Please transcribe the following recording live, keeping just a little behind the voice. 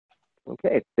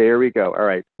Okay, there we go. All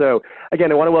right. So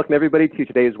again, I want to welcome everybody to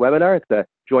today's webinar. It's a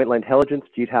Joint Intelligence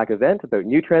GTAC event about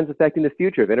new trends affecting the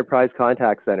future of enterprise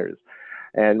contact centers.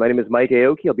 And my name is Mike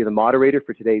Aoki. I'll be the moderator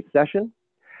for today's session.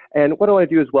 And what I want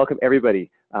to do is welcome everybody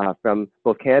from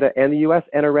both Canada and the US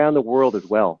and around the world as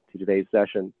well to today's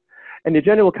session. And the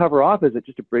agenda we'll cover off is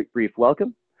just a brief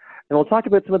welcome. And we'll talk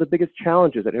about some of the biggest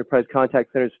challenges that enterprise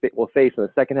contact centers will face in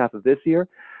the second half of this year,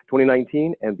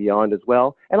 2019, and beyond as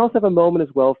well. And also have a moment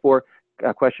as well for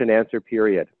a question and answer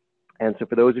period. And so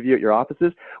for those of you at your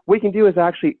offices, what you can do is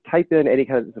actually type in any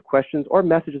kinds of questions or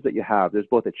messages that you have. There's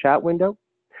both a chat window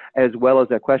as well as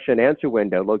a question and answer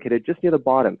window located just near the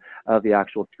bottom of the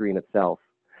actual screen itself.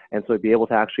 And so you'll be able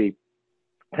to actually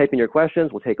type in your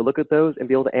questions. We'll take a look at those and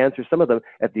be able to answer some of them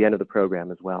at the end of the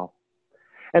program as well.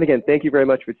 And again, thank you very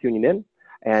much for tuning in.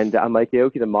 And I'm Mike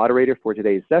Aoki, the moderator for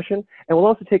today's session. And we'll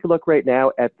also take a look right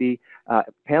now at the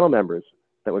panel members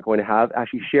that we're going to have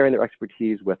actually sharing their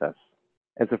expertise with us.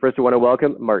 And so first I want to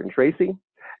welcome Martin Tracy.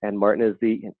 And Martin is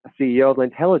the CEO of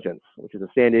Intelligence, which is a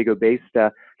San Diego-based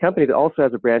company that also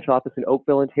has a branch office in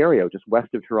Oakville, Ontario, just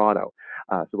west of Toronto.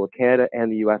 So both Canada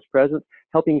and the US presence,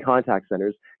 helping contact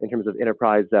centers in terms of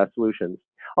enterprise solutions.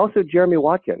 Also, Jeremy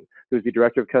Watkin, who's the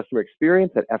Director of Customer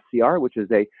Experience at FCR, which is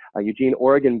a Eugene,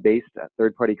 Oregon-based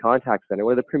third-party contact center,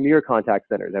 one of the premier contact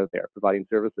centers out there providing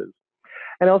services.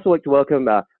 And I'd also like to welcome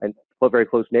a very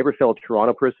close neighbor, fellow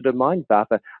Toronto person of mine,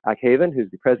 Vafa Akhavan, who's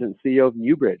the President and CEO of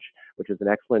Newbridge, which is an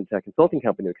excellent consulting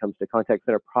company when it comes to contact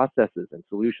center processes and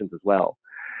solutions as well.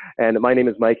 And my name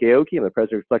is Mike Aoki. I'm the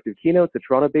President of Reflective Keynotes, a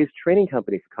Toronto-based training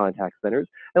company for contact centers,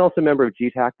 and also a member of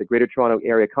GTAC, the Greater Toronto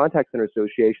Area Contact Center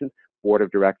Association's Board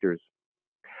of Directors.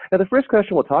 Now, the first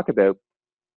question we'll talk about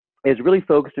is really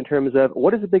focused in terms of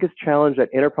what is the biggest challenge that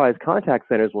enterprise contact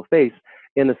centers will face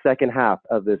in the second half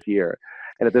of this year.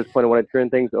 And at this point, I want to turn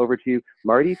things over to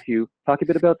Marty to talk a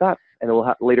bit about that. And then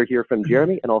we'll later hear from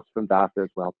Jeremy and also from Vafa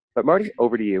as well. But Marty,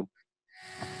 over to you.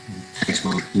 Thanks,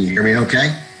 Mike. Can you hear me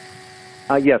okay?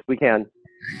 Yes, we can.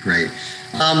 Great.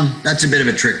 That's a bit of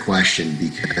a trick question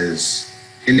because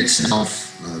in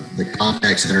itself, the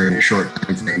contact center in a short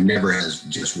time frame never has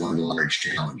just one large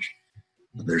challenge.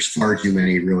 There's far too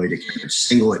many really to kind of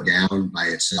single it down by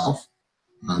itself.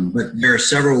 But there are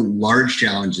several large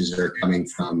challenges that are coming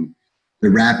from the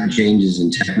rapid changes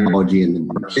in technology in the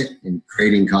market and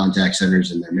creating contact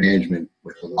centers and their management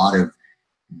with a lot of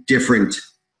different,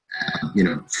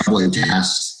 troubling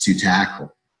tasks to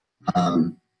tackle.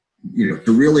 To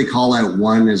really call out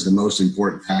one as the most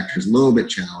important factor is a little bit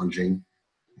challenging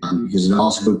because it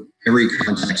also, every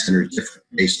contact center is different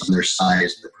based on their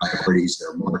size, their priorities,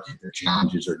 their market, their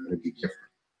challenges are going to be different.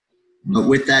 But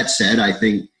with that said, I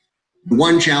think the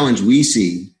one challenge we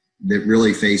see that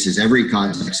really faces every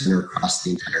contact center across the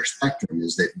entire spectrum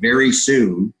is that very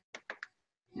soon,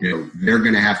 they're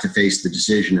going to have to face the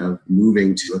decision of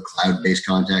moving to a cloud-based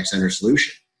contact center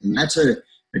solution. And that's a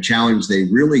challenge they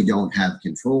really don't have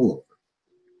control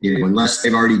over. Unless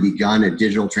they've already begun a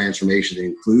digital transformation that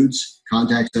includes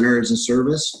contact center as a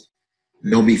service,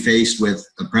 they'll be faced with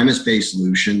a premise-based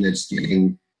solution that's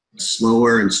getting a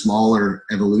slower and smaller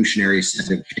evolutionary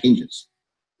set of changes.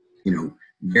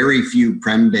 Very few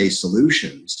prem-based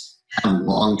solutions have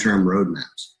long-term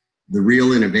roadmaps. The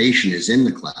real innovation is in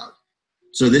the cloud.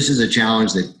 So this is a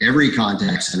challenge that every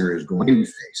contact center is going to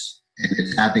face. And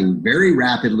it's happening very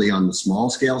rapidly on the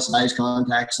small-scale size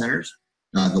contact centers.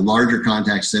 The larger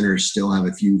contact centers still have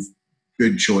a few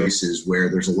good choices where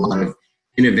there's a lot of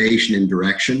innovation and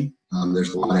direction.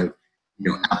 There's a lot of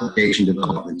application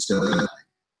development still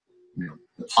happening.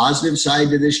 The positive side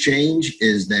to this change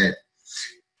is that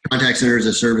contact centers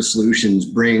as service solutions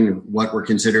bring what were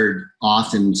considered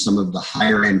often some of the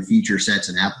higher end feature sets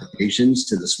and applications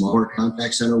to the smaller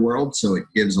contact center world. So it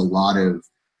gives a lot of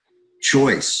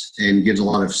choice and gives a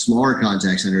lot of smaller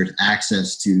contact centers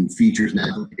access to features and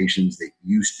applications that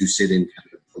used to sit in kind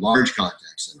of the large contact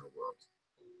center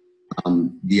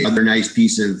world. The other nice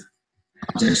piece of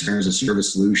contact centers as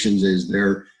service solutions is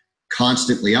they're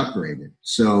constantly upgraded.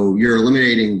 So you're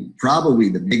eliminating probably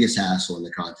the biggest hassle in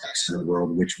the contact center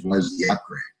world, which was the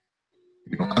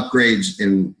upgrade. Upgrades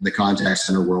in the contact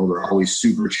center world are always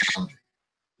super challenging,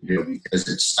 because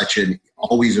it's such an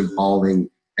always evolving,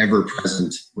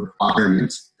 ever-present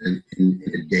requirement in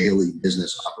a daily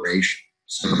business operation.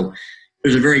 So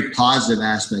there's a very positive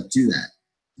aspect to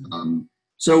that.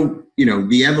 So,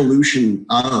 the evolution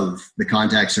of the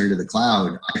contact center to the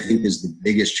cloud, I think, is the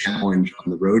biggest challenge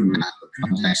on the roadmap of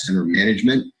contact center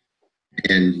management.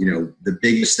 And, the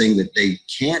biggest thing that they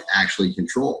can't actually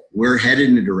control. We're headed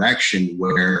in a direction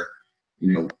where,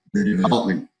 the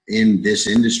development in this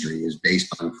industry is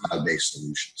based on cloud-based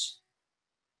solutions.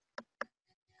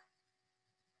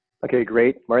 Okay,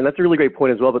 great. Martin, that's a really great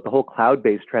point as well about the whole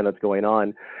cloud-based trend that's going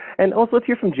on. And also let's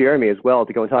hear from Jeremy as well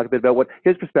to go and talk a bit about what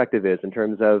his perspective is in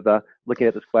terms of looking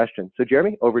at this question. So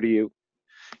Jeremy, over to you.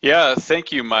 Yeah,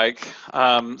 thank you, Mike.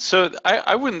 So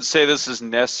I wouldn't say this is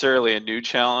necessarily a new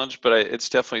challenge, but it's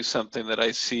definitely something that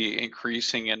I see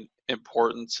increasing in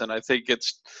importance, and I think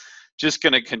it's just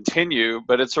going to continue,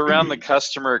 but it's around the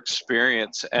customer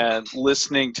experience and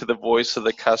listening to the voice of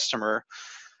the customer.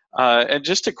 And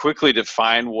just to quickly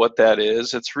define what that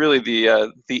is, it's really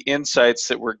the insights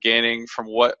that we're gaining from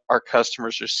what our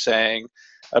customers are saying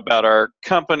about our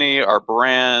company, our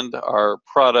brand, our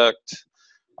product,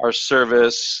 our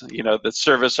service, the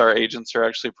service our agents are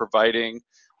actually providing,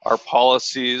 our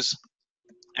policies,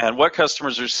 and what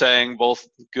customers are saying, both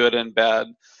good and bad.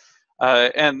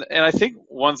 And I think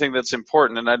one thing that's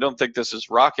important, and I don't think this is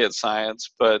rocket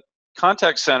science, but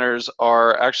contact centers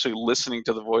are actually listening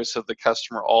to the voice of the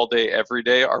customer all day, every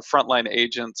day. Our frontline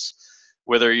agents,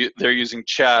 whether they're using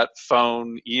chat,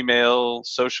 phone, email,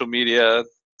 social media,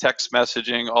 text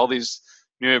messaging, all these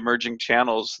new emerging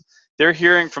channels, they're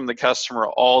hearing from the customer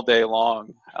all day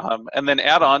long. And then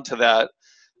add on to that,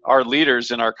 our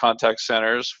leaders in our contact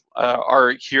centers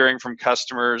are hearing from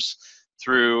customers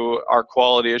through our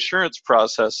quality assurance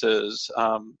processes.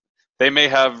 They may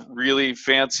have really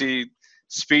fancy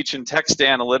speech and text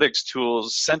analytics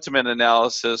tools, sentiment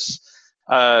analysis,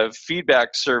 feedback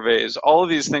surveys. All of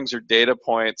these things are data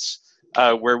points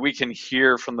where we can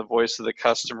hear from the voice of the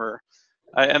customer.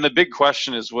 And the big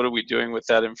question is, what are we doing with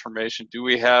that information? Do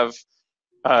we have,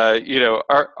 let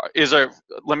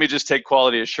me just take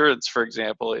quality assurance, for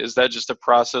example. Is that just a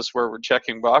process where we're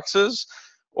checking boxes?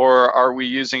 Or are we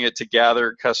using it to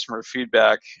gather customer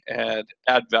feedback and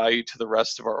add value to the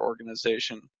rest of our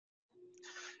organization?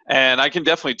 And I can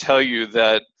definitely tell you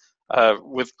that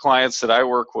with clients that I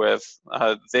work with,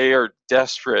 they are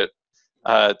desperate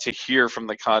to hear from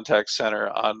the contact center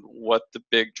on what the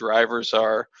big drivers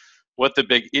are, what the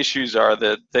big issues are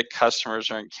that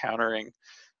customers are encountering.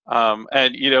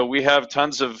 And we have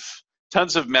tons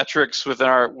of metrics within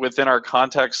our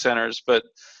contact centers, but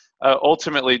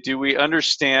ultimately, do we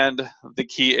understand the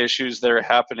key issues that are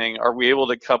happening? Are we able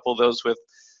to couple those with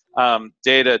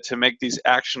data to make these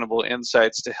actionable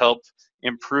insights to help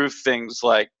improve things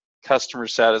like customer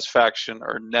satisfaction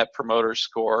or net promoter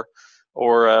score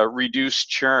or reduce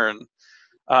churn?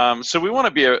 So we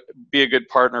want to be a good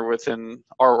partner within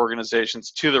our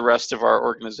organizations to the rest of our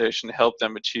organization to help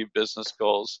them achieve business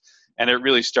goals. And it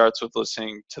really starts with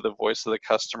listening to the voice of the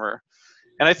customer.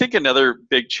 And I think another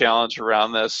big challenge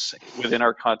around this within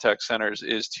our contact centers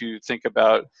is to think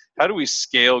about how do we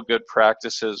scale good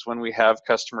practices when we have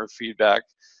customer feedback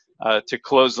to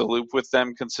close the loop with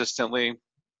them consistently,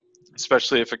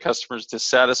 especially if a customer is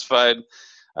dissatisfied.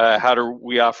 How do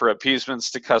we offer appeasements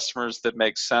to customers that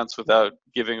make sense without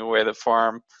giving away the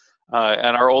farm?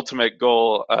 And our ultimate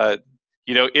goal,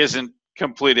 isn't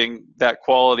completing that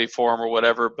quality form or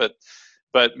whatever, but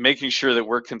making sure that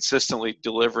we're consistently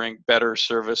delivering better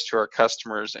service to our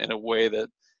customers in a way that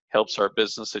helps our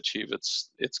business achieve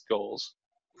its goals.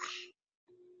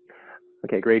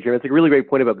 Okay, great, Jeremy. It's a really great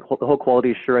point about the whole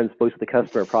quality assurance voice of the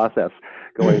customer process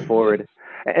going forward.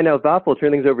 And now, Vafa, I'll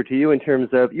turn things over to you in terms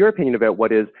of your opinion about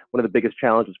what is one of the biggest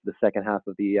challenges for the second half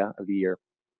of the year.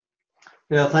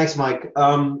 Yeah, thanks, Mike.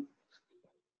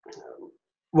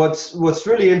 What's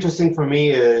really interesting for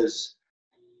me is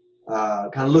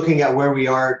kind of looking at where we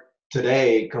are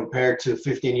today compared to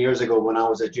 15 years ago when I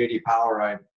was at JD Power.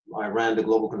 I ran the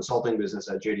global consulting business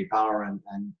at JD Power and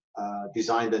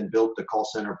designed and built the call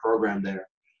center program there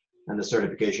and the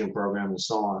certification program and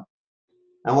so on.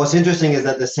 And what's interesting is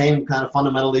that the same kind of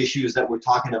fundamental issues that we're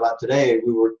talking about today,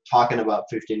 we were talking about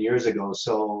 15 years ago.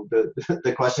 So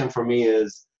the question for me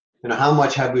is, how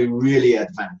much have we really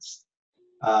advanced?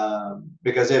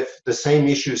 Because if the same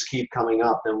issues keep coming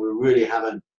up, then we really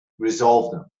haven't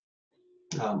resolved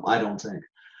them. I don't think.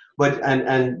 But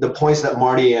and the points that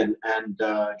Marty and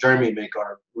Jeremy make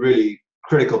are really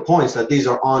critical points, that these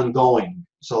are ongoing.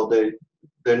 So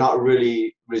they're not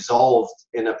really resolved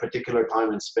in a particular time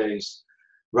and space.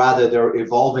 Rather, they're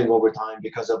evolving over time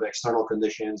because of external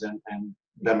conditions and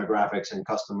demographics and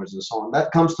customers and so on. That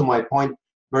comes to my point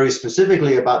very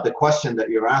specifically about the question that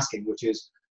you're asking, which is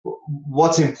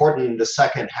what's important in the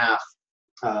second half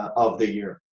of the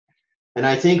year. And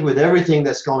I think with everything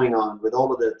that's going on, with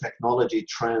all of the technology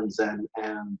trends and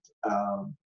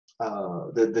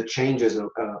the changes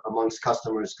amongst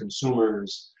customers,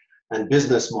 consumers, and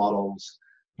business models,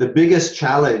 the biggest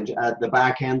challenge at the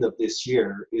back end of this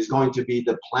year is going to be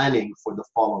the planning for the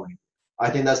following. I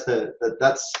think that's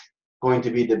going to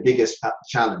be the biggest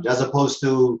challenge, as opposed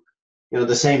to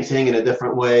the same thing in a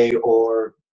different way,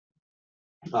 or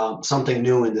something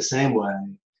new in the same way.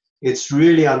 It's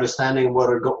really understanding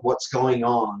what's going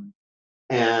on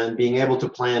and being able to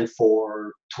plan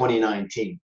for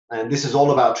 2019. And this is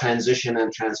all about transition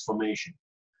and transformation.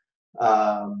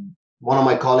 One of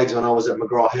my colleagues when I was at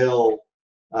McGraw-Hill,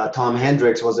 Tom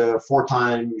Hendricks, was a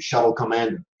 4-time shuttle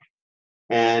commander.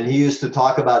 And he used to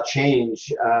talk about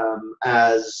change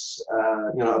as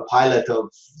a pilot of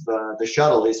the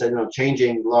shuttle. He said,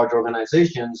 changing large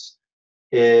organizations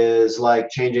is like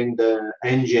changing the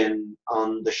engine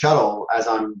on the shuttle as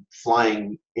I'm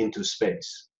flying into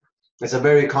space. It's a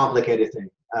very complicated thing.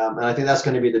 And I think that's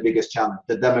going to be the biggest challenge.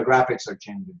 The demographics are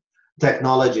changing.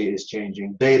 Technology is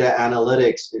changing. Data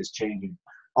analytics is changing.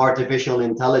 Artificial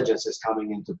intelligence is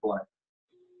coming into play.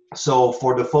 So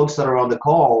for the folks that are on the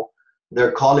call,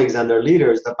 their colleagues and their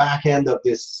leaders, the back end of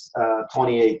this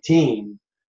 2018,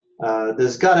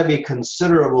 there's got to be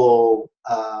considerable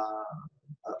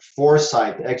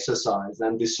foresight exercise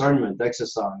and discernment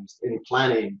exercise in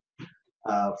planning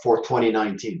for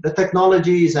 2019. The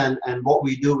technologies and what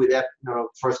we do with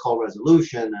first call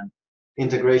resolution and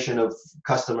integration of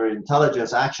customer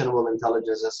intelligence, actionable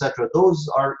intelligence, etc., those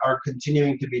are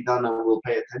continuing to be done, and we'll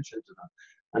pay attention to them.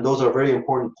 And those are very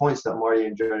important points that Marty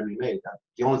and Jeremy made.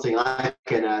 The only thing I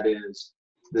can add is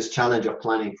this challenge of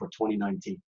planning for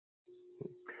 2019.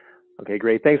 Okay,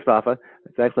 great. Thanks, Vafa.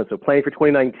 That's excellent. So planning for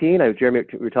 2019, Jeremy,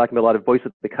 we were talking about a lot of voice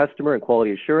of the customer and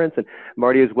quality assurance, and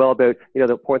Marty as well about, the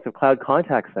importance of cloud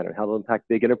contact center, how they'll impact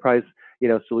big enterprise,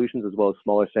 solutions as well as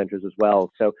smaller centers as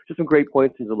well. So just some great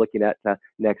points into looking at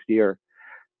next year,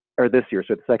 or this year,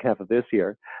 so the second half of this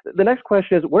year. The next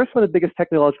question is, what are some of the biggest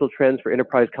technological trends for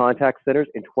enterprise contact centers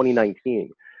in 2019?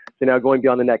 So now going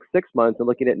beyond the next 6 months and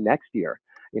looking at next year,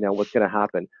 what's going to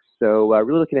happen. So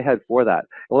really looking ahead for that. And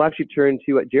we'll actually turn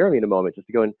to Jeremy in a moment, just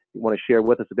to go and want to share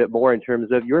with us a bit more in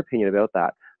terms of your opinion about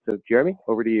that. So Jeremy,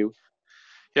 over to you.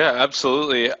 Yeah,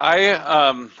 absolutely.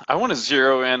 I want to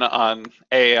zero in on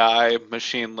AI,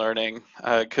 machine learning,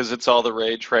 because it's all the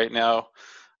rage right now.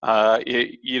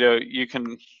 You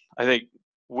can, I think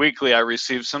weekly I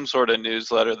receive some sort of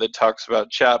newsletter that talks about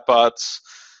chatbots,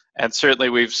 and certainly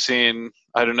we've seen,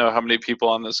 I don't know how many people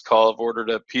on this call have ordered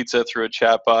a pizza through a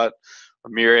chatbot, a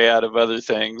myriad of other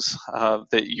things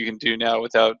that you can do now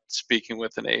without speaking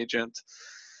with an agent.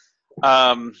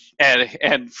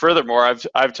 And furthermore,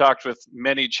 I've talked with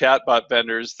many chatbot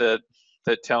vendors that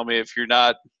tell me if you're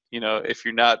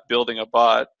not building a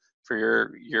bot for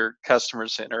your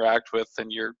customers to interact with, then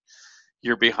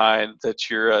you're behind, that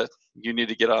you need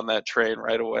to get on that train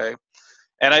right away.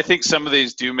 And I think some of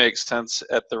these do make sense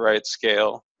at the right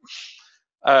scale.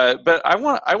 But I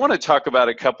want to talk about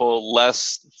a couple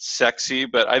less sexy,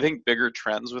 but I think bigger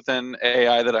trends within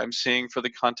AI that I'm seeing for the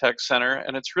contact center,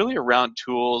 and it's really around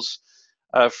tools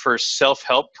for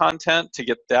self-help content to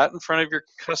get that in front of your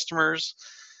customers,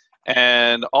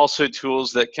 and also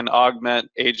tools that can augment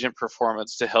agent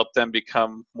performance to help them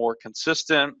become more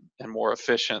consistent and more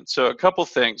efficient. So a couple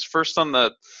things. First, on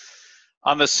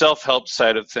the self-help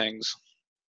side of things,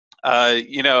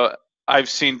 I've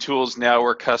seen tools now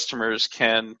where customers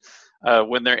can,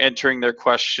 when they're entering their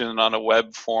question on a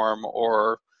web form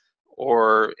or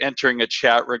entering a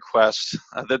chat request,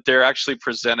 that they're actually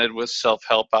presented with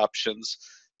self-help options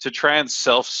to try and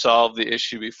self-solve the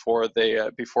issue before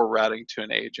routing to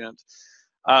an agent.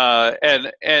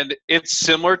 And it's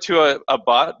similar to a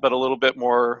bot, but a little bit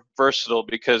more versatile,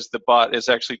 because the bot is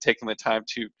actually taking the time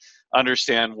to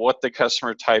understand what the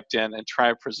customer typed in and try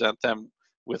and present them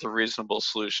with a reasonable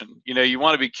solution. You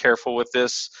want to be careful with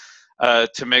this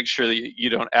to make sure that you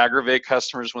don't aggravate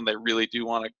customers when they really do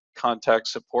want to contact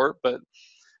support.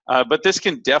 But this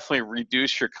can definitely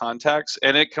reduce your contacts,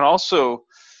 and it can also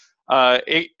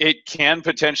it can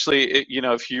potentially,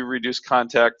 if you reduce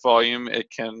contact volume, it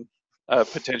can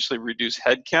potentially reduce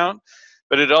headcount.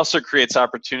 But it also creates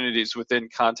opportunities within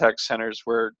contact centers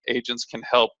where agents can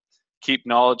help keep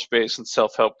knowledge base and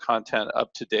self-help content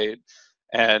up to date,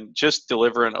 and just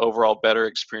deliver an overall better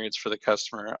experience for the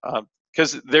customer.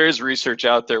 Because there is research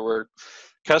out there where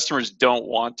many customers don't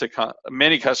want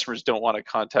to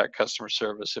contact customer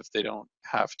service if they don't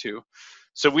have to.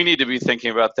 So we need to be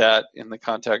thinking about that in the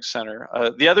contact center.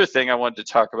 The other thing I wanted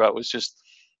to talk about was just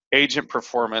agent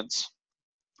performance.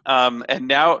 And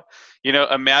now,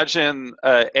 imagine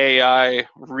AI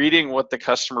reading what the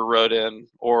customer wrote in,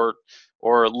 or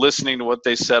listening to what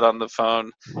they said on the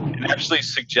phone, and actually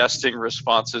suggesting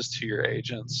responses to your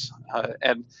agents.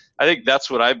 And I think that's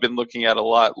what I've been looking at a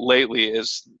lot lately,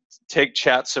 is take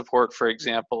chat support, for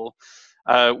example,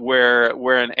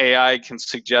 where an AI can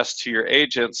suggest to your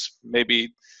agents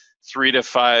maybe 3 to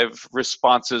 5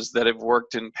 responses that have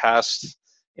worked in past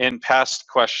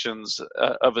questions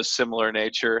of a similar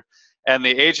nature, and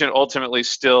the agent ultimately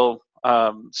still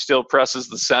presses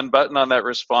the send button on that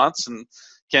response and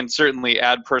can certainly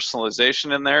add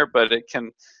personalization in there, but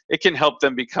it can help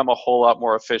them become a whole lot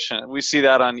more efficient. We see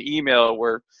that on email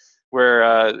where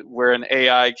an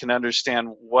AI can understand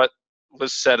what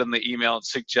was said in the email and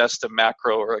suggest a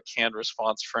macro or a canned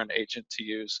response for an agent to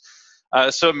use.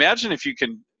 So imagine if you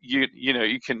can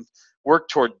work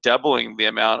toward doubling the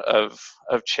amount of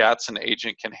chats an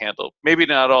agent can handle. Maybe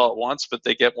not all at once, but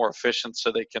they get more efficient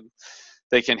so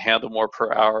they can handle more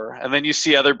per hour. And then you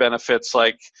see other benefits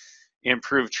like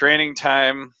improved training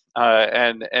time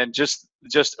and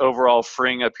just overall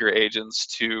freeing up your agents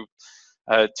to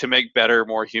make better,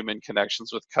 more human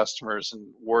connections with customers and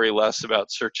worry less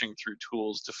about searching through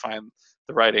tools to find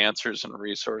the right answers and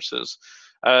resources.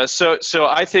 So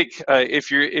I think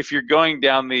if you're going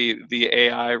down the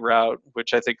AI route,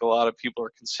 which I think a lot of people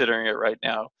are considering it right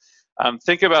now,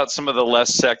 think about some of the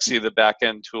less sexy, the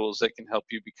back-end tools that can help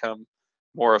you become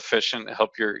more efficient,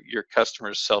 help your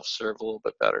customers self-serve a little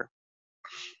bit better.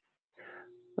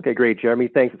 Okay, great, Jeremy.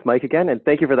 Thanks. It's Mike again, and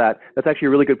thank you for that. That's actually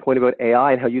a really good point about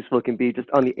AI and how useful it can be just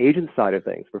on the agent side of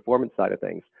things, performance side of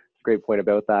things. It's a great point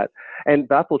about that. And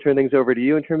Beth, we'll turn things over to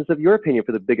you in terms of your opinion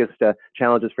for the biggest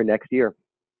challenges for next year.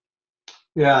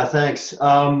 Yeah, thanks.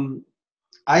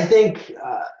 I think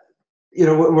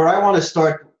where I want to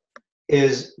start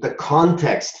is the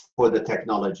context for the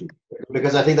technology,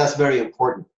 because I think that's very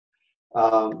important.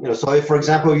 So if, for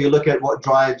example, you look at what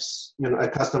drives a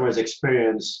customer's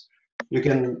experience, you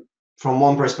can, from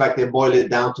one perspective, boil it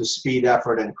down to speed,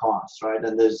 effort, and cost, right?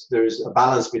 And there's a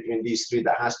balance between these three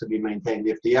that has to be maintained.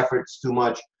 If the effort's too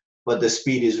much, but the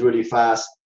speed is really fast,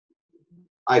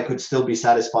 I could still be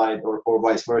satisfied, or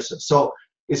vice versa. So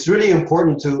it's really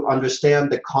important to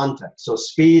understand the context. So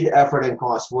speed, effort, and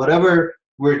cost, whatever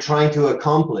we're trying to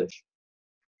accomplish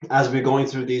as we're going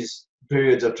through these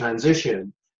periods of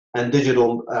transition and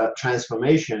digital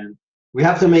transformation, we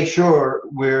have to make sure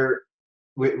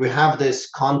we have this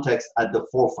context at the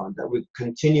forefront, that we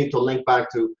continue to link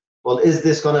back to, well, is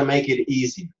this going to make it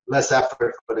easy, less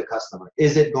effort for the customer?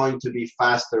 Is it going to be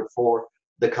faster for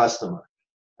the customer?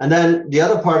 And then the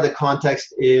other part of the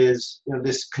context is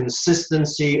this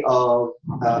consistency of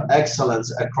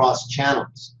excellence across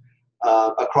channels,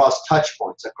 across touch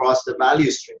points, across the value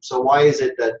stream. So why is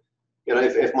it that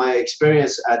if my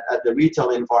experience at the retail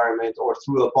environment or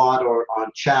through a bot or on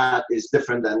chat is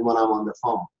different than when I'm on the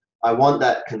phone? I want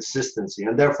that consistency,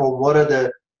 and therefore, what are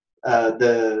the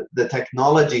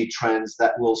technology trends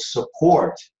that will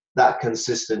support that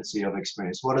consistency of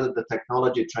experience? What are the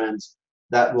technology trends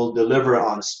that will deliver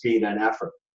on speed and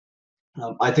effort?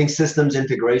 I think systems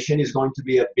integration is going to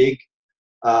be a big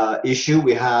issue.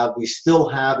 We still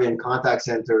have in contact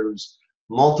centers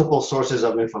multiple sources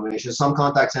of information. Some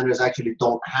contact centers actually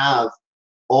don't have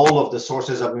all of the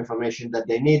sources of information that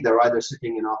they need. They're either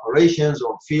sitting in operations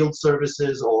or field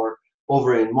services or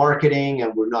over in marketing,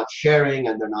 and we're not sharing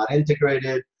and they're not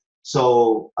integrated.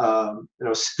 So,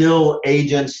 still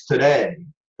agents today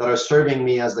that are serving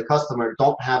me as the customer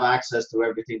don't have access to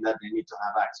everything that they need to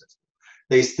have access to.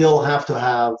 They still have to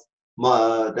have,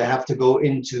 they have to go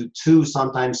into 2,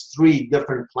 sometimes 3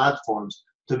 different platforms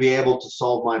to be able to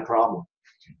solve my problem.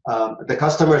 The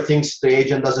customer thinks the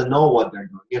agent doesn't know what they're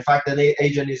doing. In fact, the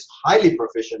agent is highly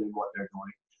proficient in what they're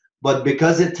doing. But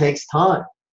because it takes time,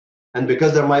 and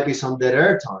because there might be some dead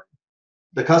air time,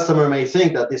 the customer may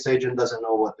think that this agent doesn't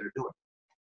know what they're doing.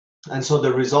 And so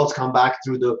the results come back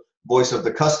through the voice of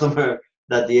the customer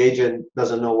that the agent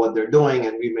doesn't know what they're doing,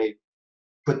 and we may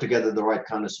put together the right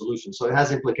kind of solution. So it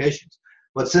has implications.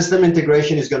 But system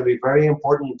integration is going to be very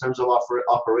important in terms of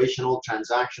operational,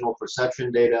 transactional,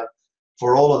 perception data,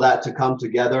 for all of that to come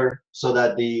together so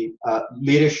that the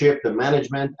leadership, the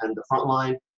management, and the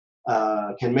frontline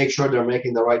can make sure they're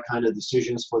making the right kind of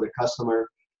decisions for the customer.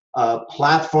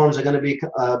 Platforms are going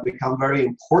to become very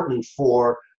important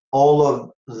for all of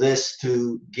this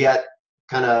to get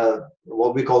kind of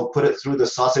what we call put it through the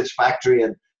sausage factory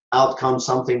and out comes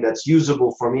something that's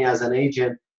usable for me as an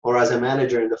agent or as a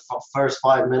manager. In the first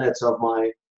 5 minutes of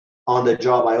my on the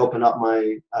job, I open up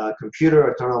my computer,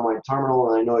 I turn on my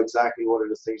terminal, and I know exactly what are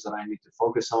the things that I need to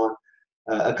focus on.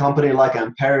 A company like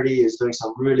Amperity is doing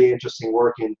some really interesting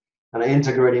work in kind of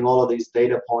integrating all of these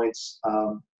data points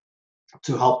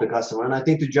to help the customer. And I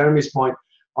think to Jeremy's point,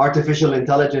 artificial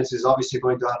intelligence is obviously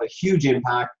going to have a huge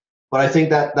impact, but I think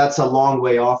that that's a long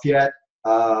way off yet.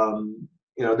 Our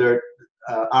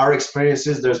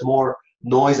experiences, there's more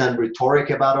noise and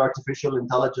rhetoric about artificial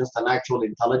intelligence than actual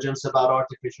intelligence about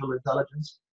artificial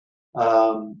intelligence.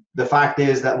 The fact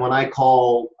is that when I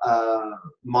call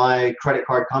my credit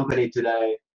card company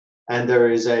today, and there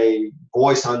is a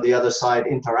voice on the other side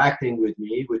interacting with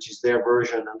me, which is their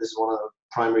version, and this is one of the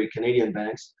primary Canadian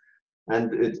banks,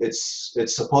 and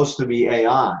it's supposed to be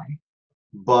AI,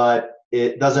 but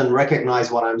it doesn't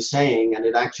recognize what I'm saying, and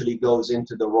it actually goes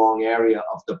into the wrong area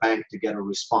of the bank to get a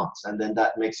response, and then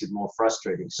that makes it more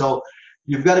frustrating. So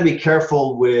you've got to be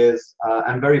careful with,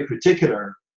 and very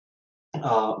particular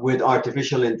with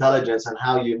artificial intelligence and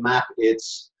how you map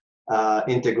its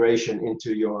integration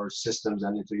into your systems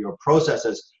and into your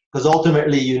processes, because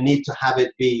ultimately you need to have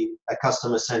it be a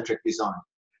customer-centric design.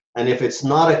 And if it's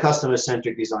not a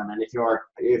customer-centric design, and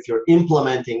if you're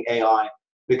implementing AI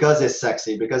because it's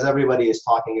sexy, because everybody is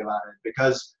talking about it,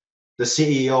 because the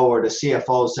CEO or the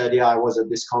CFO said, yeah, I was at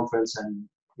this conference and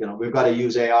we've got to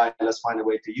use AI, let's find a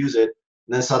way to use it.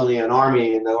 And then suddenly an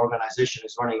army in the organization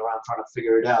is running around trying to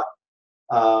figure it out.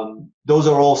 Those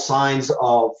are all signs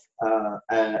of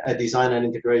a design and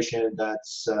integration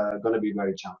that's going to be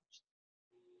very challenging.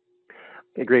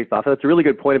 Okay, great, Vafa. That's a really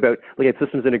good point about looking at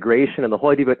systems integration and the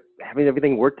whole idea about having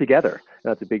everything work together.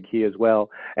 That's a big key as well.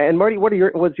 And Marty,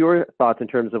 what's your thoughts in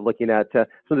terms of looking at some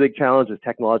of the big challenges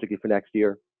technologically for next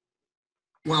year?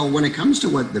 Well, when it comes to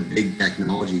what the big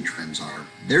technology trends are,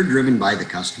 they're driven by the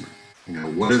customer.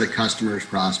 What are the customers,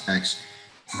 prospects,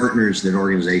 partners that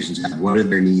organizations have? What are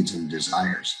their needs and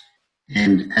desires?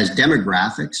 And as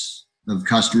demographics of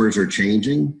customers are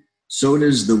changing, so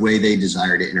does the way they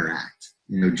desire to interact.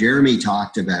 Jeremy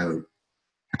talked about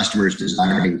customers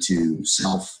desiring to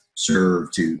self-serve,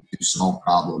 to solve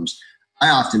problems.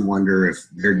 I often wonder if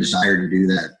their desire to do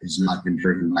that has not been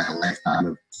driven by a lifetime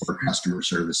of poor customer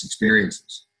service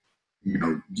experiences.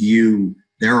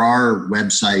 There are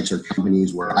websites or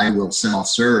companies where I will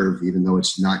self-serve, even though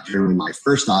it's not generally my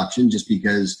first option, just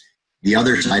because the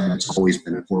other side has always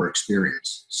been a poor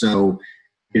experience. So,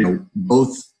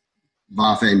 both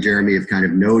Vafa and Jeremy have kind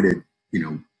of noted,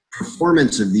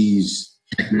 performance of these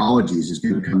technologies is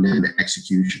going to come down to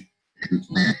execution and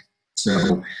planning.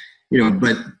 So,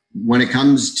 but when it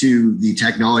comes to the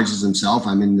technologies themselves,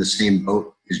 I'm in the same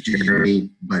boat as Jeremy,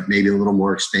 but maybe a little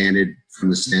more expanded from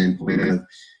the standpoint of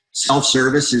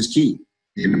self-service is key.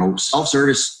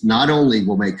 Self-service not only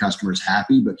will make customers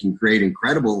happy, but can create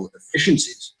incredible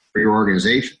efficiencies for your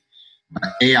organization.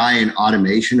 AI and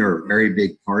automation are a very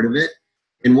big part of it.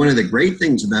 And one of the great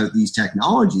things about these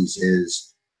technologies is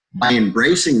by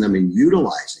embracing them and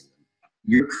utilizing them,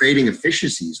 you're creating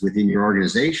efficiencies within your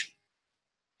organization.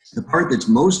 The part that's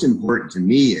most important to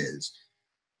me is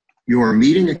you're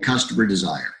meeting a customer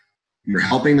desire. You're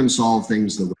helping them solve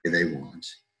things the way they want.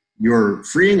 You're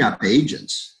freeing up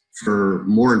agents for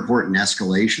more important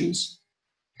escalations.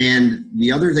 And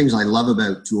the other things I love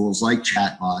about tools like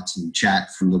chatbots and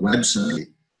chat from the website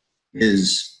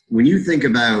is when you think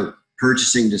about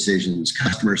purchasing decisions,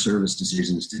 customer service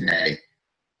decisions today,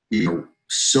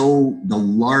 so the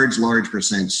large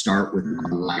percent start with an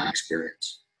online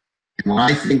experience. And when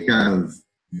I think of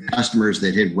customers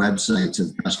that hit websites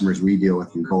of customers we deal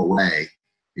with and go away,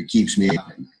 it keeps me up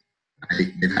at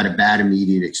night. They've had a bad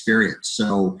immediate experience.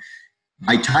 So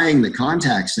by tying the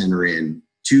contact center in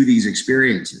to these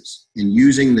experiences and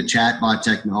using the chatbot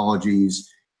technologies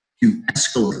to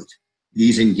escalate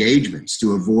these engagements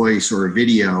to a voice or a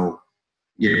video,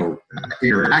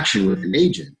 interaction with an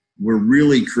agent, we're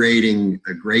really creating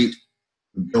a great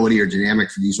ability or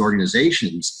dynamic for these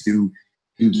organizations to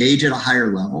engage at a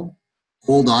higher level,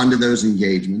 hold on to those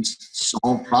engagements,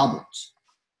 solve problems.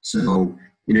 So,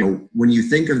 when you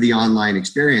think of the online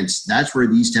experience, that's where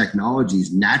these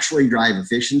technologies naturally drive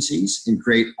efficiencies and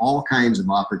create all kinds of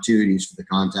opportunities for the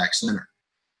contact center.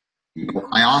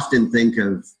 I often think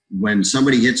of when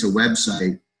somebody hits a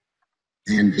website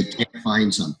and they can't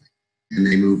find something and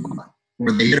they move on.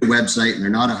 Or they hit a website and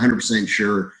they're not 100%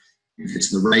 sure if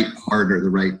it's the right part or the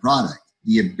right product.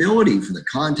 The ability for the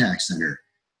contact center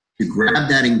to grab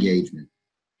that engagement,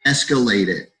 escalate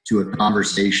it to a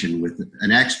conversation with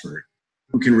an expert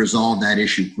who can resolve that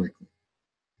issue quickly.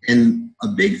 And a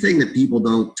big thing that people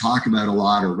don't talk about a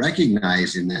lot or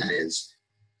recognize in that is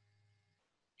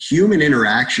human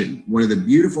interaction. One of the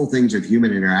beautiful things of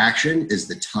human interaction is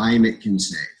the time it can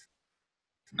save.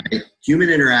 Right? Human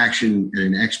interaction at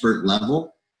an expert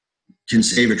level can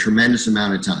save a tremendous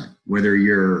amount of time, whether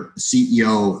you're a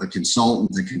CEO, a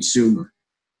consultant, a consumer.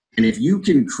 And if you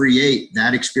can create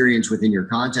that experience within your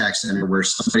contact center where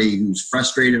somebody who's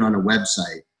frustrated on a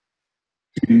website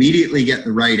can immediately get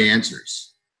the right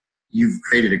answers, you've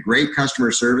created a great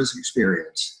customer service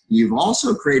experience. You've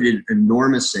also created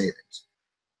enormous savings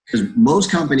because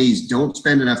most companies don't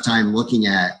spend enough time looking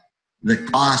at the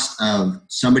cost of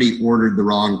somebody ordered the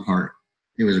wrong part.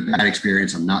 It was a bad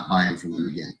experience. I'm not buying from them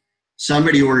again.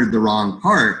 Somebody ordered the wrong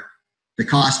part, the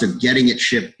cost of getting it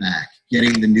shipped back,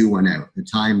 getting the new one out, the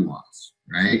time loss,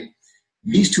 right?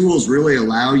 These tools really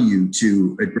allow you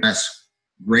to address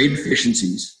great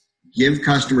efficiencies, give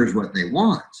customers what they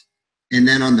want, and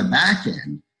then on the back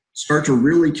end, start to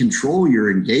really control your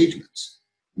engagements.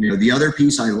 You know, the other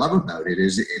piece I love about it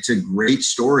is it's a great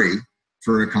story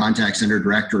for a contact center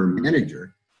director or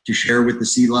manager to share with the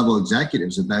C-level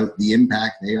executives about the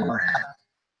impact they are having.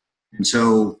 And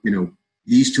so, you know,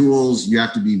 these tools, you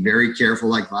have to be very careful,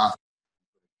 like Bob,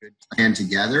 good plan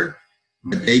together,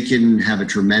 but they can have a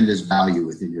tremendous value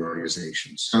within your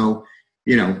organization. So,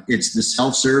 you know, it's the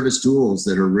self-service tools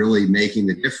that are really making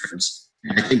the difference.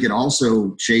 And I think it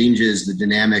also changes the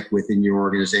dynamic within your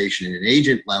organization at an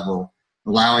agent level,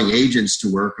 allowing agents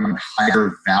to work on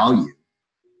higher value,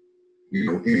 you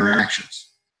know, interactions.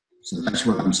 So that's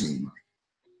what I'm seeing, Mike.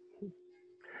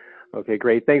 Okay,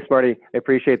 great. Thanks, Marty. I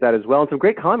appreciate that as well. And some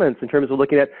great comments in terms of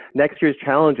looking at next year's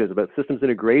challenges about systems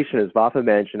integration, as Vafa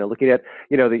mentioned, and looking at,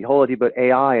 you know, the whole idea about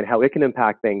AI and how it can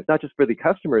impact things, not just for the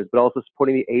customers, but also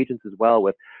supporting the agents as well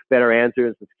with better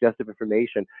answers and suggestive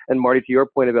information. And Marty, to your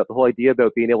point about the whole idea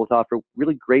about being able to offer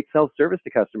really great self-service to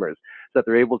customers so that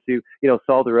they're able to, you know,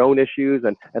 solve their own issues,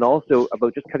 and also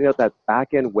about just cutting out that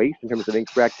back-end waste in terms of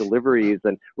incorrect deliveries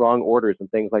and wrong orders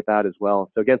and things like that as well.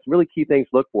 So again, some really key things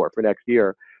to look for next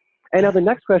year. And now the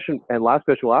next question and last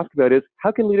question we'll ask about is,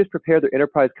 how can leaders prepare their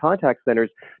enterprise contact centers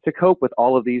to cope with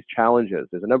all of these challenges?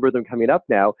 There's a number of them coming up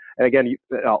now. And again,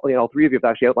 all three of you have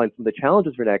actually outlined some of the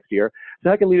challenges for next year. So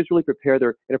how can leaders really prepare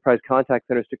their enterprise contact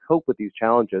centers to cope with these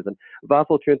challenges? And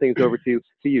Vafa, will turn things over to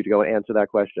you to go and answer that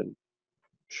question.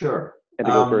 Sure. And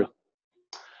to go first.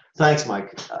 Thanks,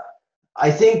 Mike.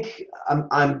 I think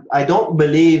I don't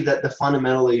believe that the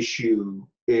fundamental issue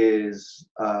is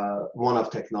one of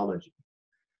technology.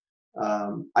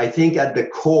 I think at the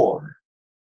core,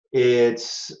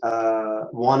 it's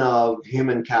one of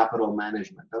human capital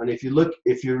management. I mean, if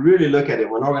you really look at it,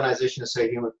 when organizations say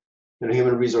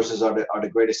human resources are the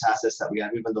greatest assets that we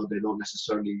have, even though they don't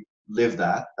necessarily live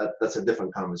that's a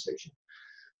different conversation.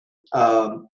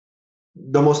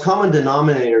 The most common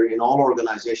denominator in all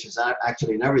organizations,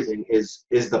 actually in everything, is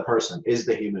the person, is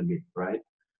the human being, right?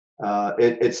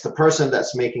 It's the person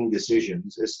that's making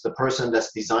decisions. It's the person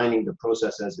that's designing the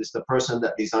processes. It's the person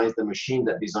that designs the machine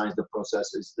that designs the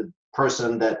process. It's the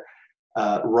person that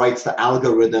writes the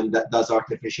algorithm that does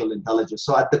artificial intelligence.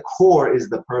 So at the core is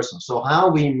the person. So how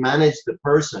we manage the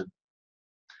person,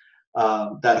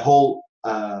 that whole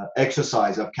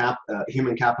exercise of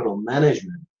human capital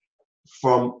management,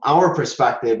 from our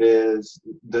perspective, is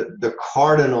the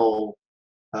cardinal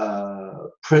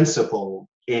principle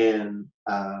in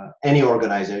any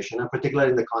organization, and particularly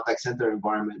in the contact center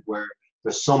environment where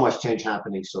there's so much change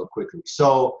happening so quickly.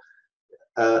 So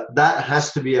that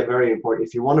has to be a very important.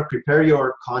 If you want to prepare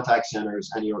your contact centers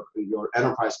and your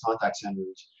enterprise contact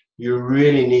centers, you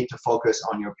really need to focus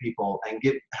on your people and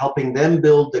helping them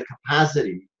build the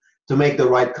capacity to make the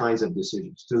right kinds of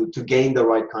decisions, to gain the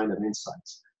right kind of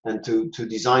insights, and to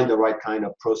design the right kind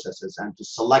of processes, and to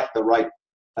select the right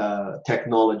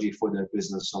technology for their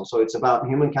business. So it's about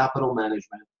human capital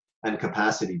management and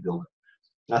capacity building.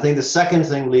 I think the second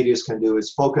thing leaders can do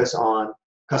is focus on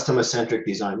customer-centric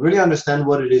design. Really understand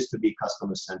what it is to be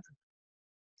customer-centric,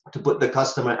 to put the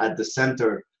customer at the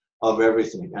center of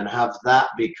everything and have that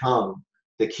become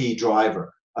the key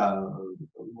driver.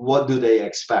 What do they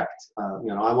expect?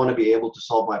 I want to be able to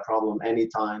solve my problem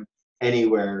anytime,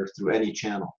 anywhere, through any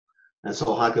channel. And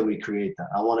so how can we create that?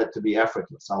 I want it to be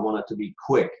effortless. I want it to be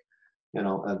quick.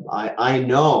 I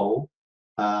know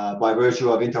by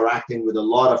virtue of interacting with a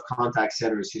lot of contact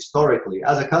centers historically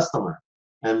as a customer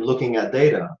and looking at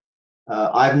data,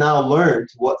 I've now learned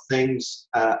what things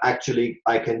actually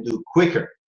I can do quicker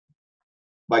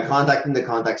by contacting the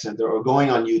contact center or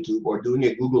going on YouTube or doing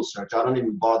a Google search. I don't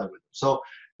even bother with it. So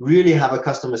really have a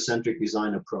customer-centric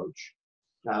design approach.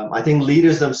 I think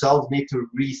leaders themselves need to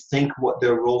rethink what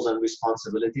their roles and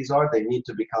responsibilities are. They need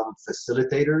to become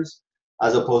facilitators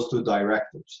as opposed to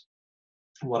directors.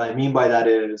 What I mean by that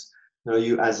is,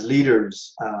 you as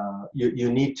leaders,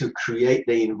 you need to create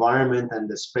the environment and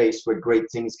the space where great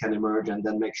things can emerge, and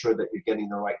then make sure that you're getting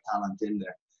the right talent in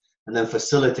there, and then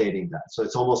facilitating that. So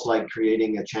it's almost like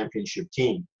creating a championship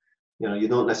team. You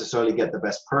don't necessarily get the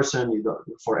best person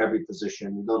for every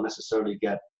position. You don't necessarily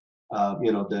get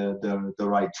the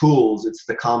right tools. It's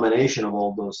the combination of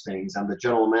all those things, and the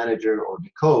general manager or the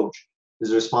coach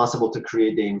is responsible to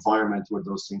create the environment where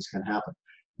those things can happen.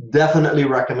 Definitely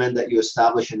recommend that you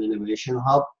establish an innovation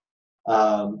hub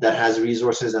that has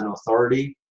resources and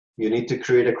authority. You need to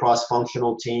create a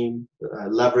cross-functional team,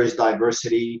 leverage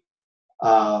diversity,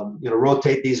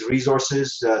 rotate these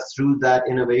resources through that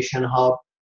innovation hub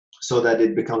so that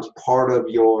it becomes part of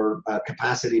your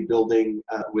capacity building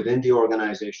within the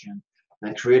organization,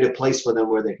 and create a place for them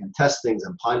where they can test things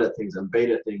and pilot things and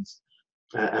beta things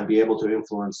and be able to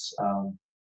influence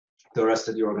the rest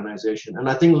of the organization. And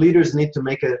I think leaders need to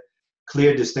make a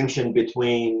clear distinction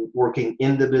between working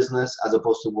in the business as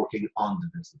opposed to working on the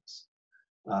business.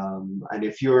 And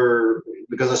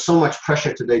because there's so much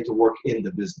pressure today to work in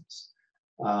the business.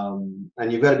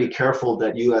 And you've got to be careful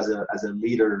that you as a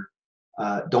leader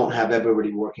don't have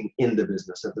everybody working in the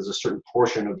business, that there's a certain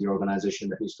portion of the organization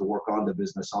that needs to work on the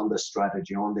business, on the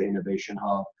strategy, on the innovation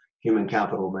hub, human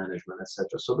capital management,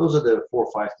 etc. So those are the 4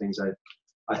 or 5 things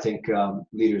I think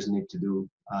leaders need to do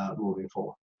moving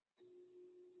forward.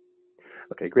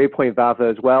 Okay, great point, Vafa,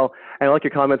 as well. And I like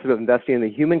your comments about investing in the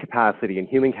human capacity and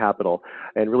human capital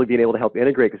and really being able to help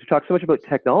integrate, because you talk so much about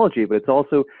technology, but it's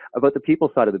also about the people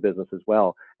side of the business as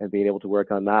well and being able to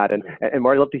work on that. And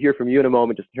Marty, I'd love to hear from you in a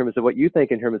moment, just in terms of what you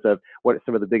think in terms of what are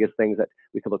some of the biggest things that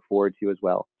we can look forward to as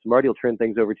well. So Marty, I'll turn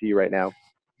things over to you right now.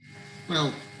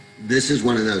 Well, this is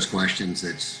one of those questions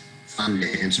that's fun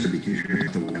to answer because you're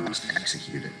the one who wants to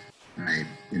execute it, right?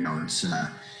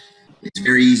 It's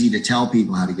very easy to tell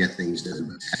people how to get things done,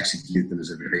 but to execute them is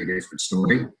a very different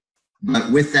story.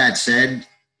 But with that said,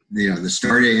 the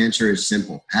starter answer is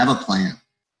simple. Have a plan,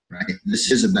 right?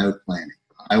 This is about planning.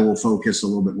 I will focus a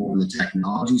little bit more on the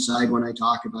technology side when I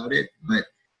talk about it, but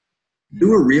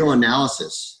do a real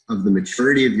analysis of the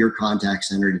maturity of your contact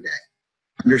center today.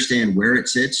 Understand where it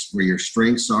sits, where your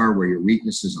strengths are, where your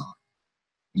weaknesses are.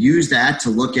 Use that to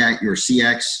look at your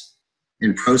CX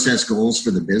and process goals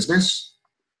for the business,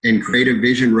 and create a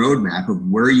vision roadmap of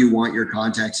where you want your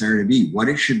contact center to be, what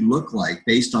it should look like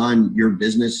based on your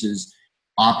business's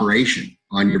operation,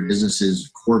 on your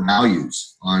business's core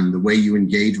values, on the way you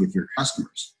engage with your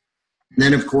customers. And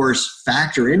then, of course,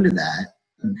 factor into that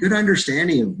a good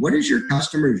understanding of what does your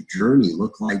customer's journey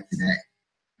look like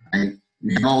today, right?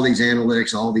 We have all these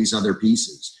analytics, all these other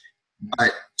pieces,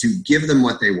 but to give them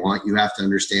what they want, you have to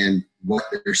understand what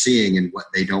they're seeing and what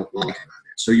they don't like about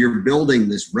it. So you're building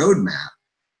this roadmap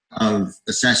of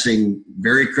assessing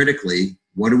very critically,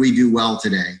 what do we do well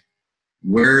today?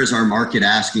 Where is our market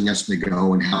asking us to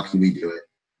go and how can we do it?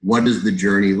 What does the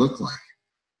journey look like?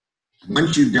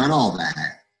 Once you've done all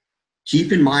that,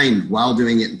 keep in mind while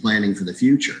doing it and planning for the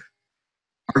future,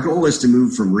 our goal is to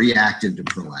move from reactive to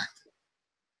proactive.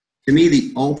 To me,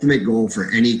 the ultimate goal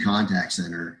for any contact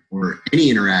center or any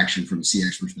interaction from a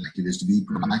CX perspective is to be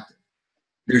proactive.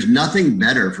 There's nothing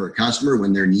better for a customer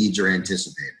when their needs are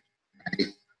anticipated, right?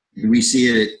 And we see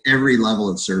it at every level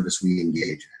of service we engage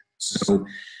in. So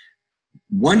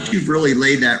once you've really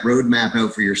laid that roadmap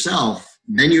out for yourself,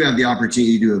 then you have the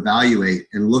opportunity to evaluate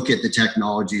and look at the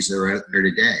technologies that are out there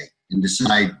today and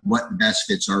decide what the best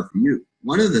fits are for you.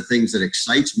 One of the things that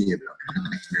excites me about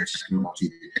contact center technology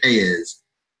today is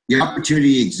the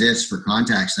opportunity exists for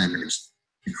contact centers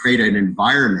to create an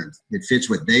environment that fits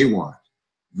what they want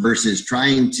versus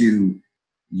trying to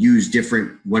use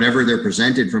different, whatever they're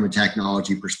presented from a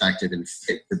technology perspective and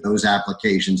fit with those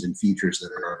applications and features that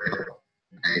are available,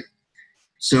 right?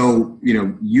 So,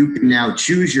 you can now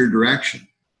choose your direction.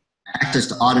 Access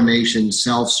to automation,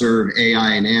 self-serve,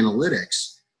 AI, and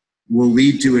analytics will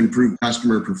lead to improved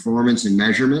customer performance and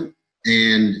measurement.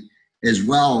 And as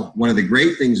well, one of the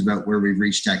great things about where we've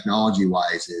reached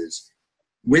technology-wise is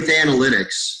with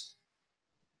analytics,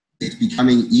 it's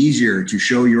becoming easier to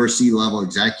show your C-level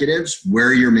executives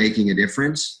where you're making a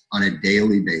difference on a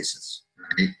daily basis,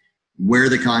 right? Where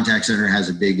the contact center has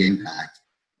a big impact,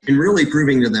 and really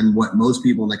proving to them what most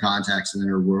people in the contact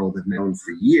center world have known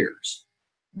for years,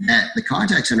 that the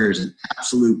contact center is an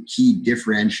absolute key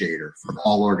differentiator for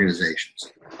all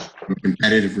organizations from a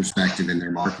competitive perspective in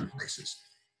their marketplaces.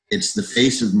 It's the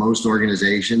face of most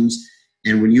organizations.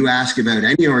 And when you ask about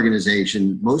any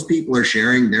organization, most people are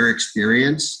sharing their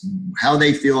experience. How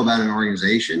they feel about an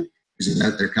organization is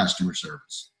about their customer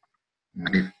service,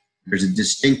 right? There's a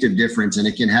distinctive difference, and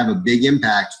it can have a big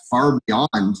impact far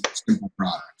beyond simple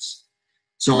products.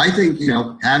 So I think,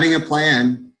 having a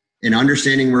plan and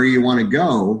understanding where you want to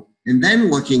go, and then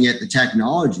looking at the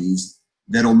technologies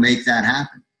that'll make that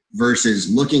happen versus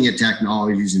looking at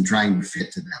technologies and trying to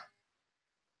fit to them.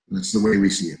 That's the way we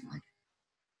see it, Mike.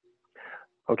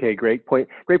 Okay, great point.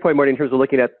 Great point, Marty, in terms of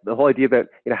looking at the whole idea about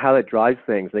how that drives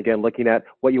things. And again, looking at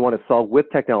what you want to solve with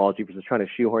technology versus trying to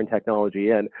shoehorn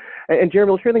technology in. And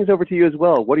Jeremy, I'll turn things over to you as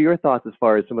well. What are your thoughts as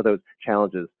far as some of those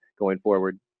challenges going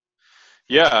forward?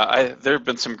 Yeah, there have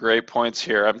been some great points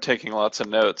here. I'm taking lots of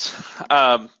notes.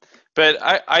 But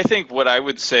I think what I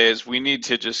would say is we need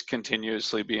to just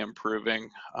continuously be improving.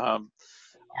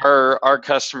 Our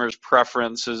customers'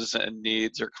 preferences and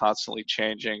needs are constantly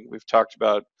changing. We've talked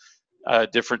about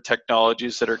different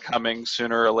technologies that are coming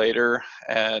sooner or later,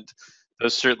 and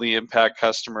those certainly impact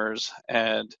customers.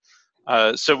 And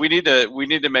so we need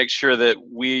to make sure that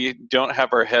we don't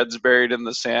have our heads buried in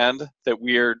the sand, that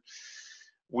we're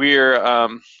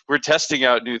testing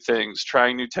out new things,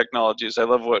 trying new technologies. I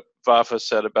love what Vafa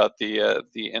said about the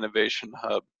innovation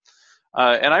hub,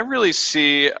 and I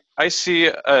see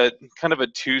a kind of a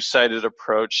two-sided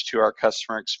approach to our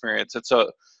customer experience. It's a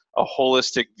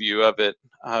holistic view of it,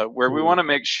 where we want to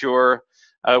make sure,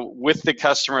 with the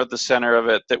customer at the center of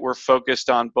it, that we're focused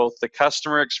on both the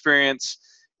customer experience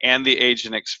and the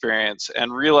agent experience,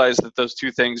 and realize that those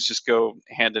two things just go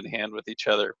hand in hand with each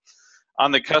other.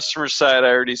 On the customer side, I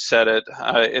already said it.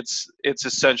 It's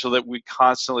essential that we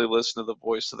constantly listen to the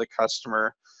voice of the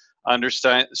customer,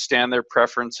 understand their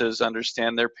preferences,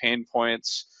 understand their pain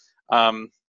points,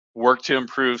 work to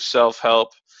improve self-help.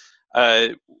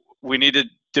 We need to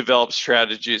develop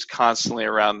strategies constantly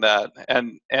around that,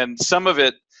 and some of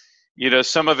it,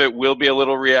 some of it will be a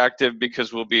little reactive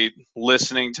because we'll be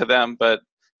listening to them, but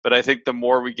I think the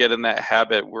more we get in that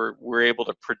habit, we're able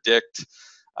to predict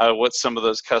what some of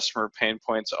those customer pain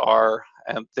points are,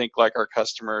 and think like our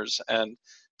customers and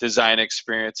design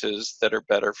experiences that are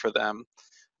better for them.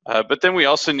 But then we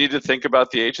also need to think about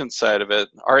the agent side of it.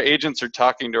 Our agents are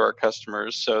talking to our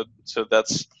customers, so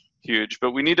that's huge.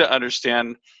 But we need to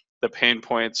understand the pain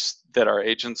points that our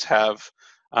agents have.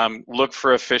 Look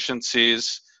for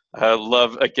efficiencies.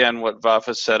 Love, again, what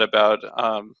Vafa said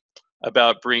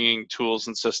about bringing tools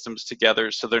and systems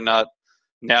together so they're not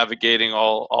navigating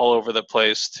all over the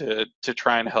place to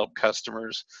try and help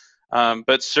customers.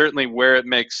 But certainly where it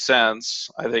makes sense,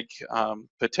 I think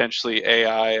potentially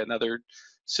AI and other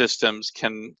systems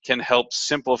can help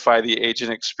simplify the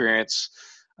agent experience,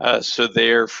 so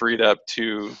they're freed up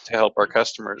to help our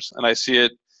customers. And I see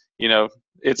it,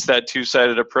 it's that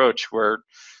two-sided approach where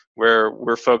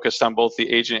we're focused on both the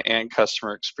agent and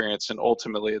customer experience, and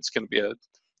ultimately it's going to be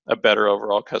a better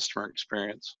overall customer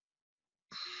experience.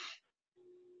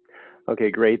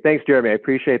 Okay, great. Thanks, Jeremy. I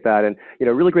appreciate that. And,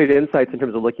 really great insights in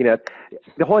terms of looking at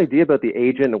the whole idea about the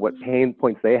agent and what pain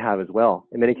points they have as well.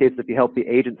 In many cases, if you help the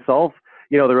agent solve,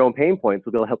 their own pain points,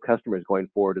 we'll be able to help customers going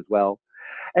forward as well.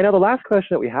 And now the last question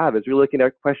that we have is we're looking at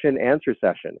a question and answer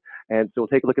session. And so we'll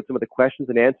take a look at some of the questions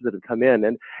and answers that have come in.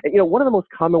 And one of the most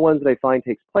common ones that I find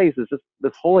takes place is just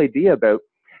this whole idea about,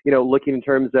 looking in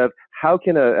terms of how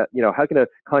can a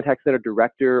contact center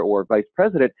director or vice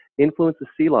president influence the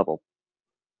C-level?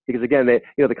 Because again,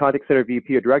 the contact center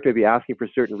VP or director would be asking for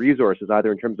certain resources,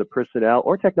 either in terms of personnel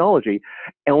or technology,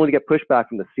 and only to get pushback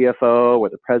from the CFO or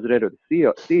the president or the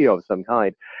CEO of some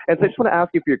kind. And so I just want to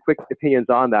ask you for your quick opinions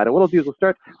on that. And what I'll do is we'll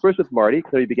start first with Marty,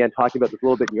 because you began talking about this a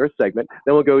little bit in your segment.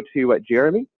 Then we'll go to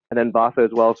Jeremy, and then Vafa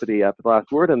as well for the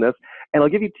last word on this. And I'll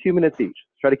give you 2 minutes each.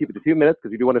 Try to keep it to 2 minutes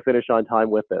because we do want to finish on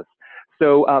time with this.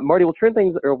 So Marty, we'll turn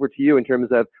things over to you in terms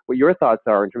of what your thoughts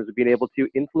are in terms of being able to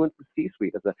influence the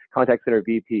C-suite as a contact center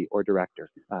VP or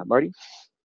director. Marty?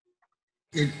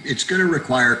 It's going to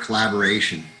require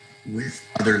collaboration with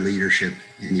other leadership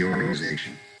in the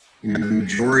organization. The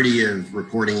majority of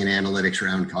reporting and analytics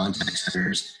around contact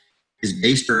centers is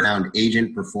based around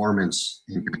agent performance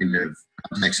and kind of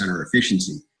contact center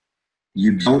efficiency.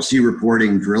 You don't see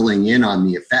reporting drilling in on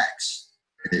the effects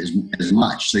as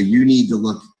much. So you need to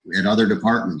look at other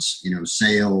departments,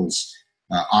 sales,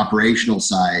 operational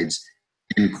sides,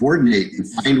 and coordinate and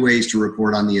find ways to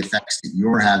report on the effects that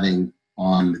you're having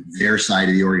on their side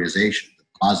of the organization, the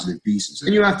positive pieces.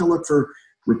 And you have to look for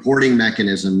reporting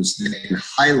mechanisms that can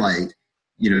highlight,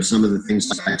 some of the things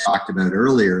that I talked about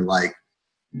earlier, like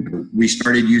we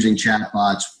started using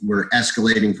chatbots, we're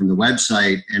escalating from the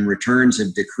website, and returns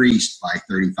have decreased by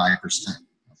 35%.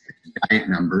 Giant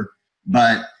number.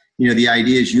 But the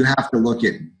idea is you have to look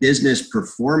at business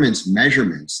performance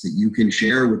measurements that you can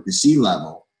share with the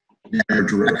C-level that are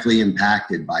directly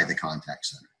impacted by the contact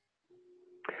center.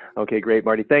 Okay, great,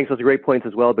 Marty. Thanks. Those are great points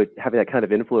as well, but having that kind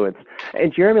of influence.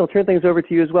 And Jeremy, I'll turn things over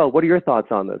to you as well. What are your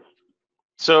thoughts on this?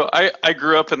 So I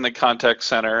grew up in the contact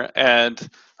center, and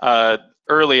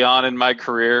early on in my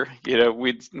career,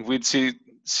 we'd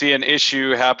see an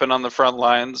issue happen on the front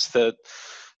lines that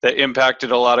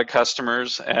impacted a lot of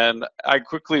customers, and I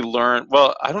quickly learned,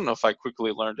 well, I don't know if I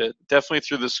quickly learned it, definitely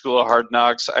through the School of Hard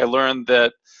Knocks, I learned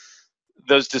that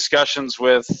those discussions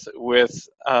with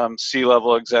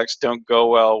C-level execs don't go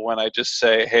well when I just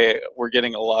say, hey, we're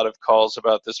getting a lot of calls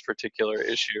about this particular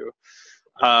issue.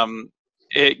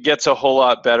 it gets a whole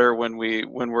lot better when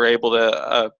we're able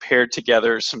to pair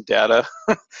together some data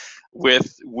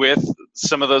with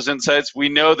some of those insights. We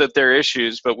know that there are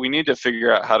issues, but we need to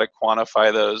figure out how to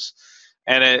quantify those.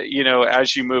 And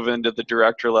as you move into the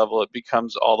director level, it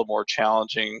becomes all the more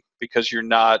challenging because you're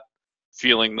not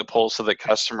feeling the pulse of the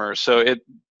customer. So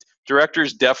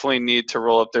directors definitely need to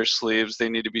roll up their sleeves. They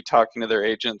need to be talking to their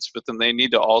agents, but then they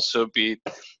need to also be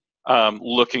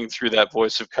looking through that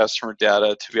voice of customer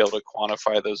data to be able to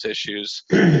quantify those issues.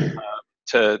 And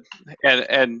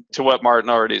to what Martin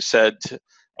already said,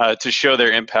 to show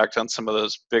their impact on some of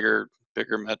those bigger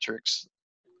metrics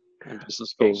and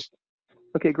business goals.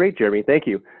 Okay, great, Jeremy. Thank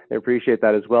you. I appreciate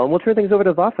that as well. And we'll turn things over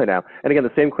to Vafa now. And again,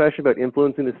 the same question about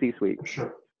influencing the C-suite.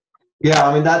 Sure. Yeah,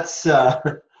 I mean, that's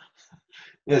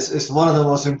it's one of the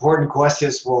most important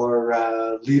questions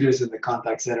for leaders in the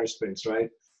contact center space, right?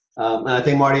 And I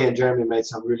think Marty and Jeremy made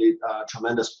some really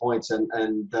tremendous points, and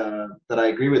that I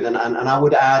agree with. And I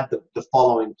would add the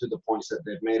following to the points that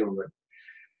they've made already.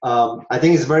 I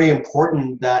think it's very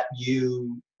important that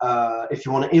you, if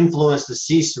you want to influence the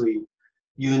C-suite,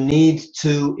 you need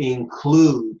to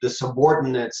include the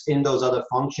subordinates in those other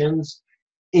functions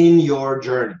in your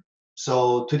journey.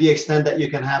 So to the extent that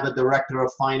you can have a director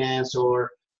of finance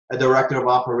or a director of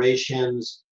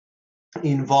operations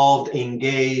involved,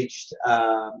 engaged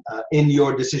in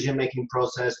your decision-making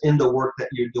process, in the work that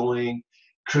you're doing,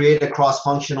 create a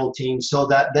cross-functional team so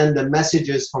that then the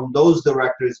messages from those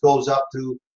directors goes up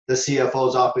to the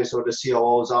CFO's office or the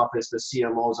COO's office, the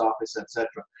CMO's office, etc.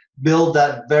 Build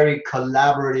that very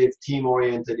collaborative,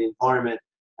 team-oriented environment,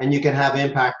 and you can have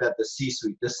impact at the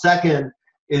C-suite. The second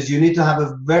is you need to have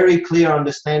a very clear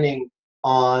understanding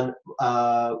on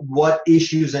what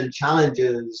issues and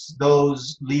challenges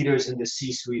those leaders in the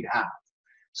C-suite have,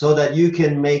 so that you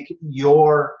can make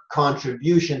your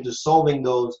contribution to solving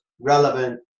those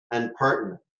relevant and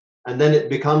pertinent. And then it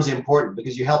becomes important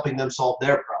because you're helping them solve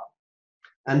their problem.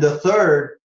 And the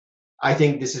third, I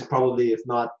think this is probably, if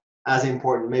not as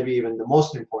important, maybe even the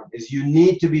most important, is you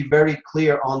need to be very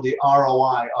clear on the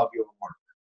ROI of your work.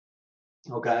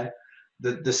 Okay?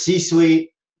 The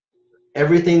C-suite,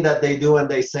 everything that they do and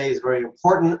they say is very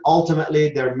important. Ultimately,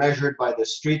 they're measured by the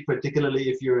street, particularly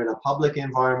if you're in a public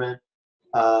environment.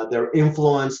 They're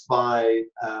influenced by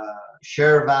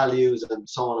share values and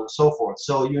so on and so forth.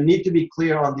 So you need to be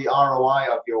clear on the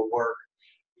ROI of your work.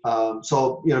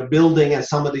 So, building, and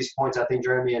some of these points I think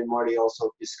Jeremy and Marty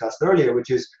also discussed earlier, which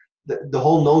is the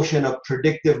whole notion of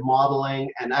predictive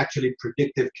modeling and actually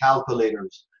predictive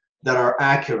calculators that are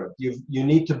accurate. You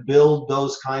need to build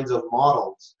those kinds of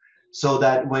models so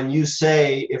that when you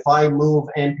say, if I move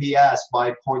NPS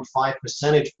by 0.5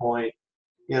 percentage point,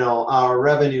 our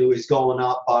revenue is going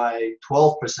up by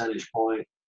 12 percentage point,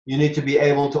 you need to be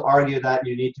able to argue that,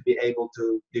 you need to be able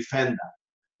to defend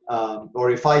that. Or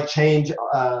if I change,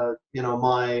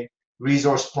 my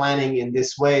resource planning in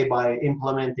this way by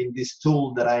implementing this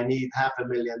tool that I need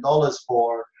 $500,000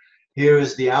 for, here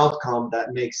is the outcome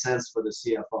that makes sense for the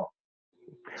CFO.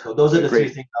 So those are the three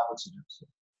things I would suggest.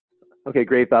 Okay,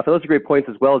 great, Vafa. Those are great points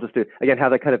as well, just to, again,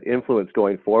 have that kind of influence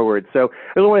going forward. So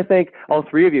I really want to thank all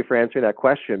three of you for answering that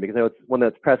question, because I know it's one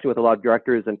that's pressing with a lot of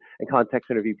directors and contact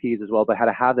center VPs as well, about how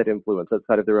to have that influence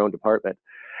outside of their own department.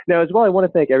 Now, as well, I want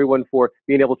to thank everyone for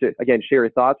being able to, again, share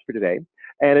your thoughts for today.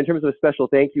 And in terms of a special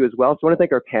thank you as well, so I want to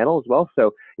thank our panel as well.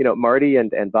 So, Marty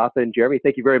and Vafa and Jeremy,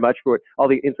 thank you very much for all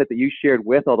the insight that you shared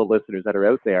with all the listeners that are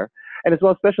out there. And as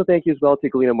well, special thank you as well to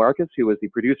Galina Marcus, who was the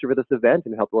producer for this event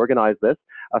and helped organize this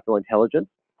for Intelligence.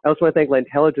 I also want to thank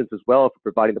Intelligence as well for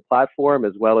providing the platform,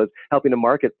 as well as helping to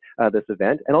market this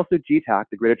event, and also GTAC,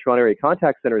 the Greater Toronto Area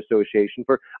Contact Center Association,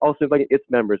 for also inviting its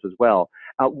members as well.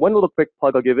 One little quick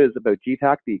plug I'll give is about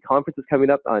GTAC. The conference is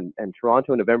coming up in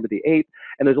Toronto on November the 8th,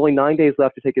 and there's only 9 days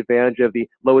left to take advantage of the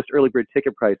lowest early bird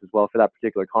ticket price as well for that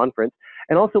particular conference.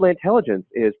 And also, Intelligence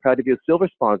is proud to be a silver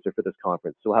sponsor for this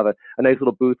conference. So we'll have a nice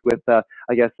little booth with,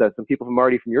 some people from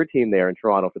Marty from your team there in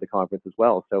Toronto for the conference as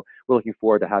well. So we're looking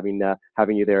forward to having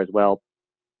you there as well.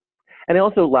 And I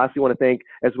also lastly want to thank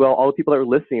as well all the people that are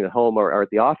listening at home or at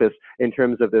the office in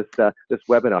terms of this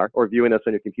webinar, or viewing us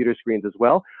on your computer screens as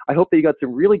well. I hope that you got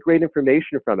some really great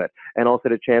information from it, and also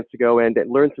had a chance to go and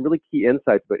learn some really key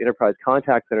insights about enterprise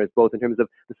contact centers, both in terms of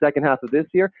the second half of this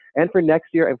year and for next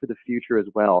year and for the future as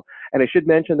well. And I should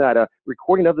mention that a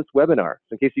recording of this webinar,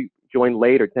 so in case you joined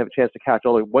late or didn't have a chance to catch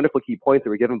all the wonderful key points that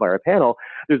were given by our panel,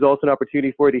 there's also an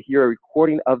opportunity for you to hear a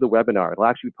recording of the webinar. It'll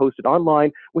actually be posted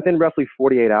online within roughly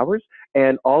 48 hours.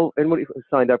 And anyone who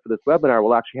signed up for this webinar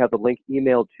will actually have the link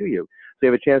emailed to you. So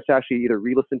you have a chance to actually either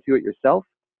re-listen to it yourself,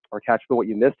 or catch up on what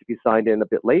you missed if you signed in a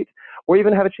bit late, or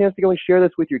even have a chance to go and share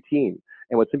this with your team.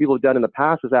 And what some people have done in the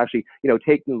past is actually,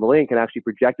 taken the link and actually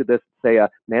projected this, say, a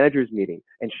managers meeting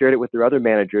and shared it with their other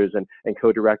managers and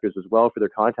co-directors as well for their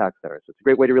contact centers. So it's a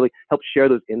great way to really help share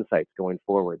those insights going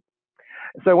forward.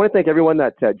 So I want to thank everyone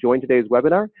that joined today's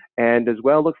webinar, and as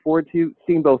well look forward to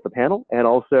seeing both the panel and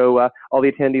also all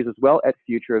the attendees as well at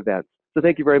future events. So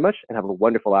thank you very much and have a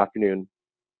wonderful afternoon.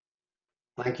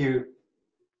 Thank you.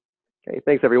 Okay,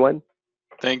 thanks everyone.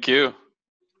 Thank you.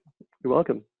 You're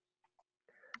welcome.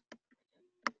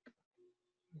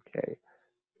 Okay.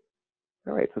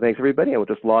 All right, so thanks everybody, and we'll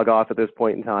just log off at this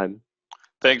point in time.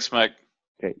 Thanks, Mike.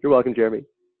 Okay, you're welcome, Jeremy.